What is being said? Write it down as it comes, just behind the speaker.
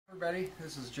everybody,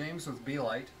 this is James with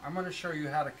Belite. I'm going to show you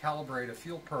how to calibrate a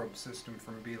fuel probe system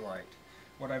from Belite.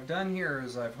 What I've done here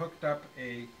is I've hooked up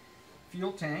a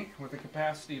fuel tank with a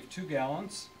capacity of 2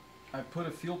 gallons. I've put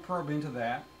a fuel probe into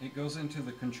that. It goes into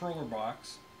the controller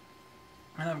box.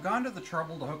 And I've gone to the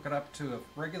trouble to hook it up to a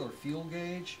regular fuel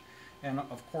gauge and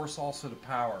of course also to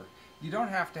power. You don't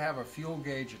have to have a fuel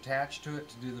gauge attached to it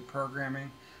to do the programming,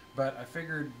 but I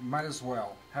figured might as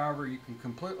well. However, you can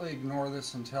completely ignore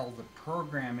this until the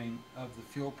programming of the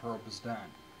fuel probe is done.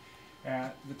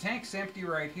 The tank's empty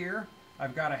right here.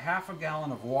 I've got a ½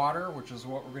 gallon of water, which is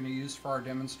what we're going to use for our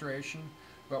demonstration.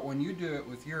 But when you do it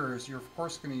with yours, you're of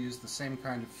course going to use the same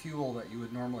kind of fuel that you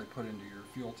would normally put into your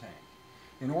fuel tank.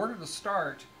 In order to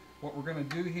start, what we're going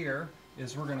to do here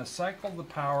is we're going to cycle the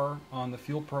power on the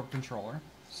fuel probe controller.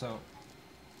 So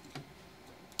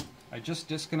I just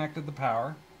disconnected the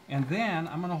power. And then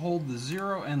I'm going to hold the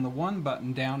 0 and the 1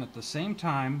 button down at the same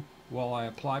time while I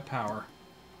apply power.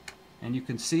 And you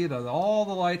can see that all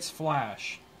the lights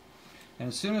flash. And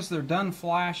as soon as they're done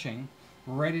flashing,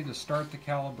 we're ready to start the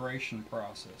calibration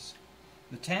process.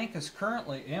 The tank is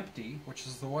currently empty, which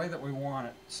is the way that we want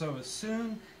it. So as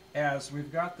soon as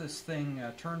we've got this thing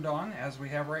turned on, as we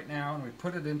have right now, and we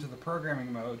put it into the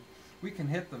programming mode, we can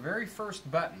hit the very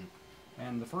first button.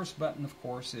 And the first button, of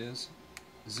course, is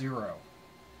 0.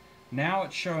 Now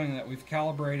it's showing that we've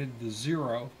calibrated the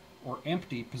 0 or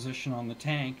empty position on the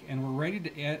tank, and we're ready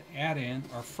to add in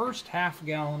our first ½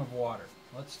 gallon of water.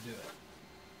 Let's do it.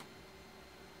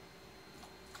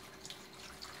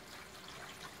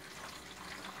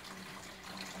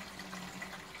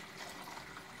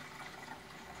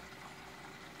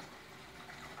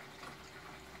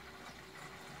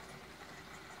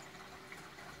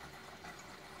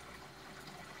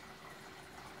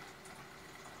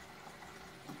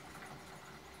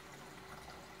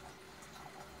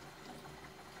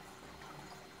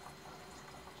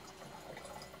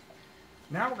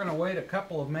 Now we're going to wait a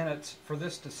couple of minutes for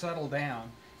this to settle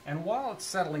down, and while it's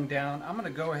settling down, I'm going to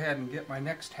go ahead and get my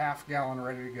next ½ gallon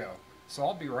ready to go. So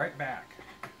I'll be right back.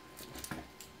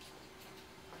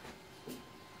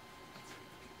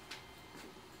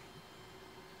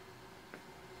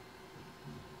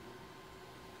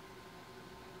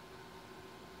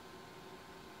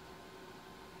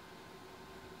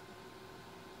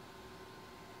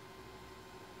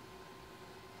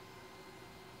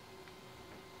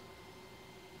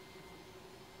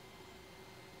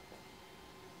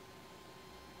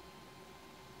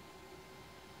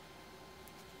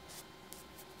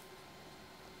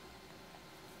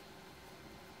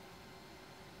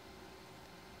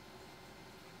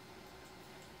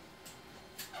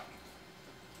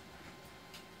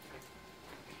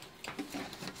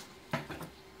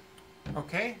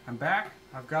 Okay, I'm back.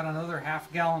 I've got another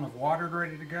 ½ gallon of water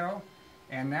ready to go,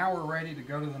 and now we're ready to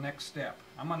go to the next step.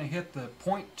 I'm going to hit the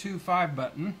 0.25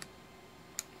 button,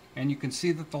 and you can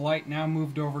see that the light now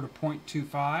moved over to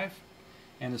 0.25,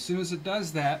 and as soon as it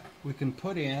does that, we can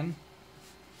put in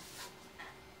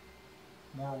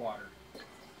more water.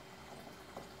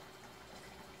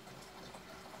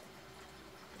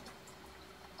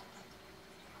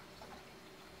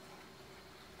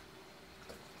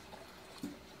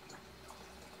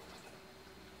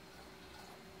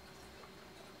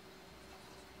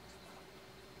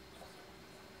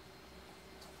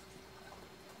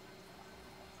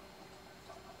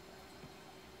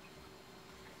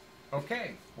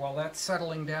 Okay, while that's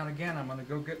settling down again, I'm going to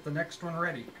go get the next one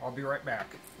ready. I'll be right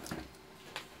back.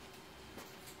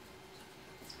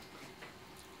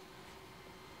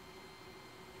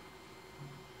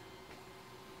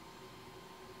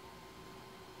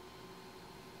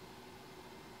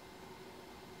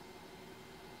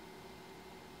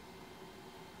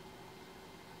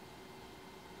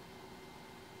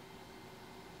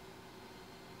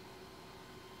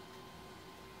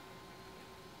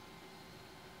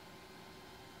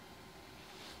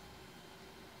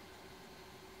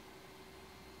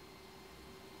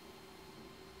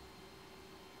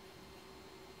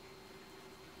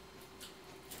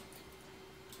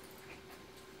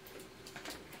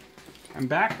 I'm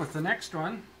back with the next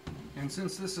one, and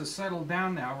since this has settled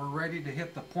down now, we're ready to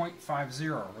hit the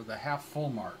 0.50 or the half full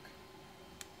mark.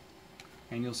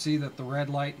 And you'll see that the red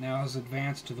light now has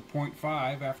advanced to the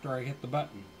 0.5 after I hit the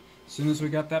button. As soon as we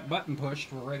got that button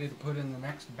pushed, we're ready to put in the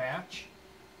next batch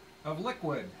of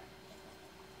liquid.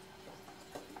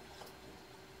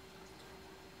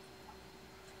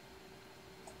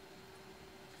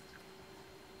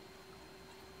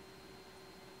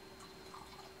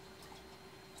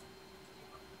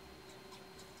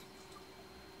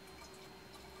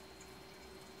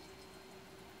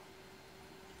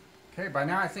 Okay, by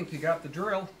now I think you got the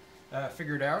drill.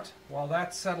 figured out. While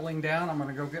that's settling down, I'm going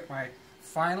to go get my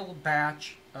final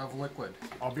batch of liquid.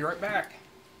 I'll be right back.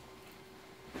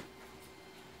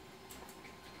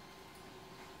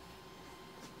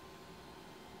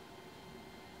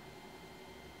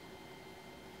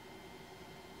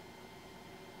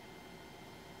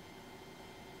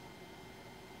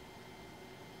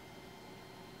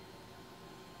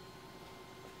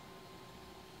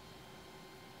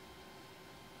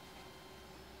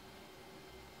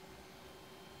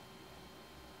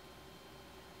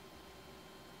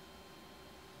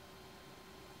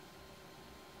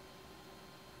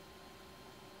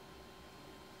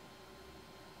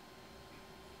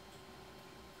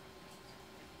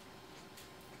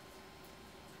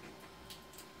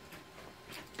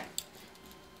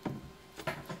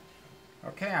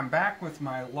 Okay, I'm back with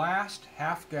my last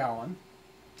half gallon.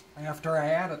 After I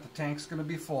add it, the tank's going to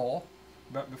be full.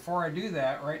 But before I do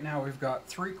that, right now we've got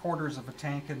 3/4 of a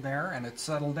tank in there and it's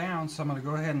settled down, so I'm going to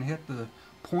go ahead and hit the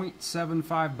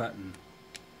 0.75 button.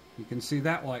 You can see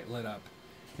that light lit up.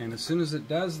 And as soon as it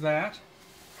does that,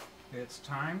 it's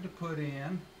time to put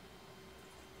in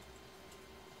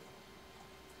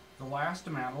the last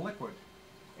amount of liquid.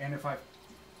 And if I've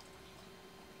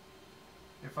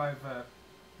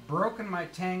broken my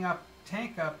tank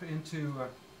up into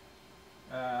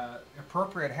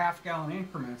appropriate half-gallon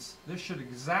increments, this should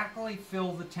exactly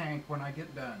fill the tank when I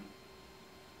get done.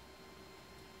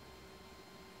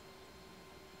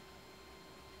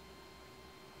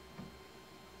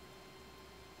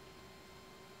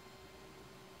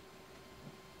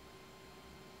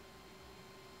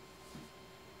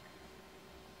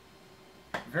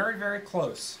 Very, very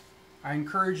close. I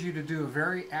encourage you to do a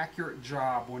very accurate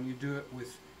job when you do it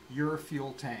with your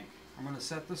fuel tank. I'm going to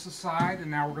set this aside, and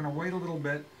now we're going to wait a little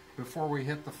bit before we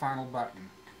hit the final button.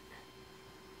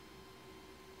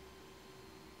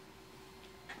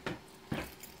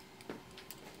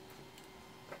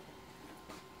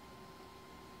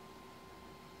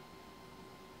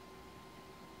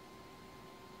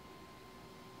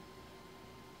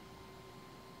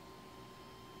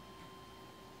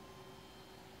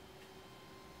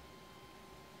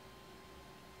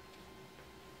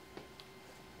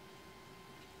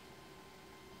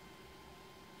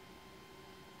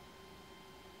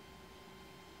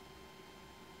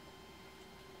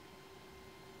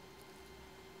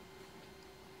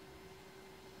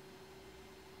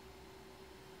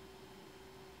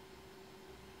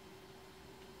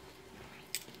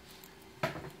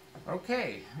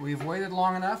 Okay, we've waited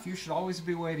long enough. You should always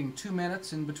be waiting 2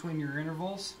 minutes in between your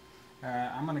intervals.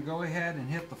 I'm going to go ahead and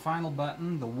hit the final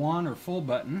button, the 1 or full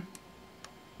button.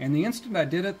 And the instant I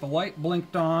did it, the light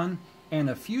blinked on, and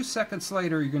a few seconds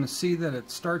later you're going to see that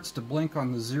it starts to blink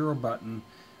on the 0 button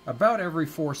about every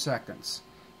 4 seconds.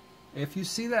 If you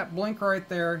see that blink right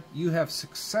there, you have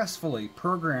successfully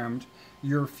programmed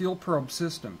your fuel probe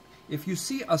system. If you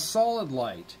see a solid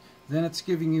light, then it's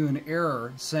giving you an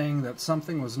error saying that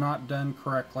something was not done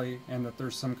correctly and that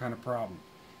there's some kind of problem.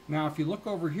 Now if you look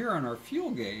over here on our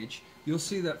fuel gauge, you'll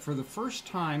see that for the first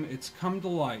time it's come to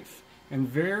life, and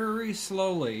very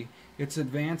slowly it's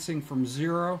advancing from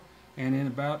 0, and in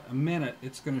about a minute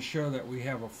it's going to show that we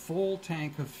have a full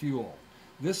tank of fuel.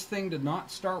 This thing did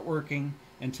not start working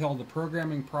until the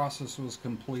programming process was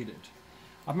completed.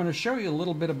 I'm going to show you a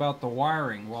little bit about the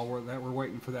wiring while we're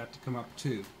waiting for that to come up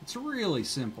too. It's really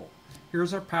simple.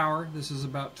 Here's our power. This is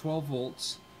about 12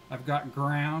 volts. I've got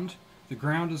ground. The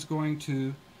ground is going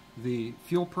to the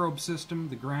fuel probe system.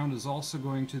 The ground is also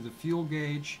going to the fuel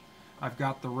gauge. I've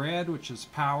got the red, which is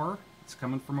power. It's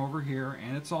coming from over here,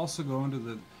 and it's also going to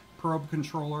the probe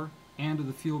controller and to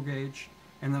the fuel gauge.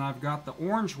 And then I've got the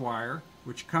orange wire,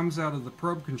 which comes out of the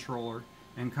probe controller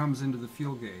and comes into the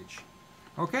fuel gauge.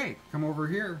 Okay, come over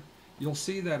here. You'll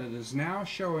see that it is now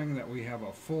showing that we have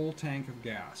a full tank of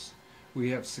gas. We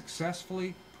have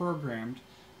successfully programmed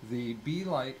the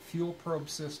Belite Fuel Probe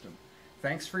System.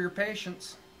 Thanks for your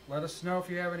patience. Let us know if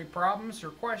you have any problems or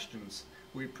questions.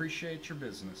 We appreciate your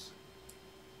business.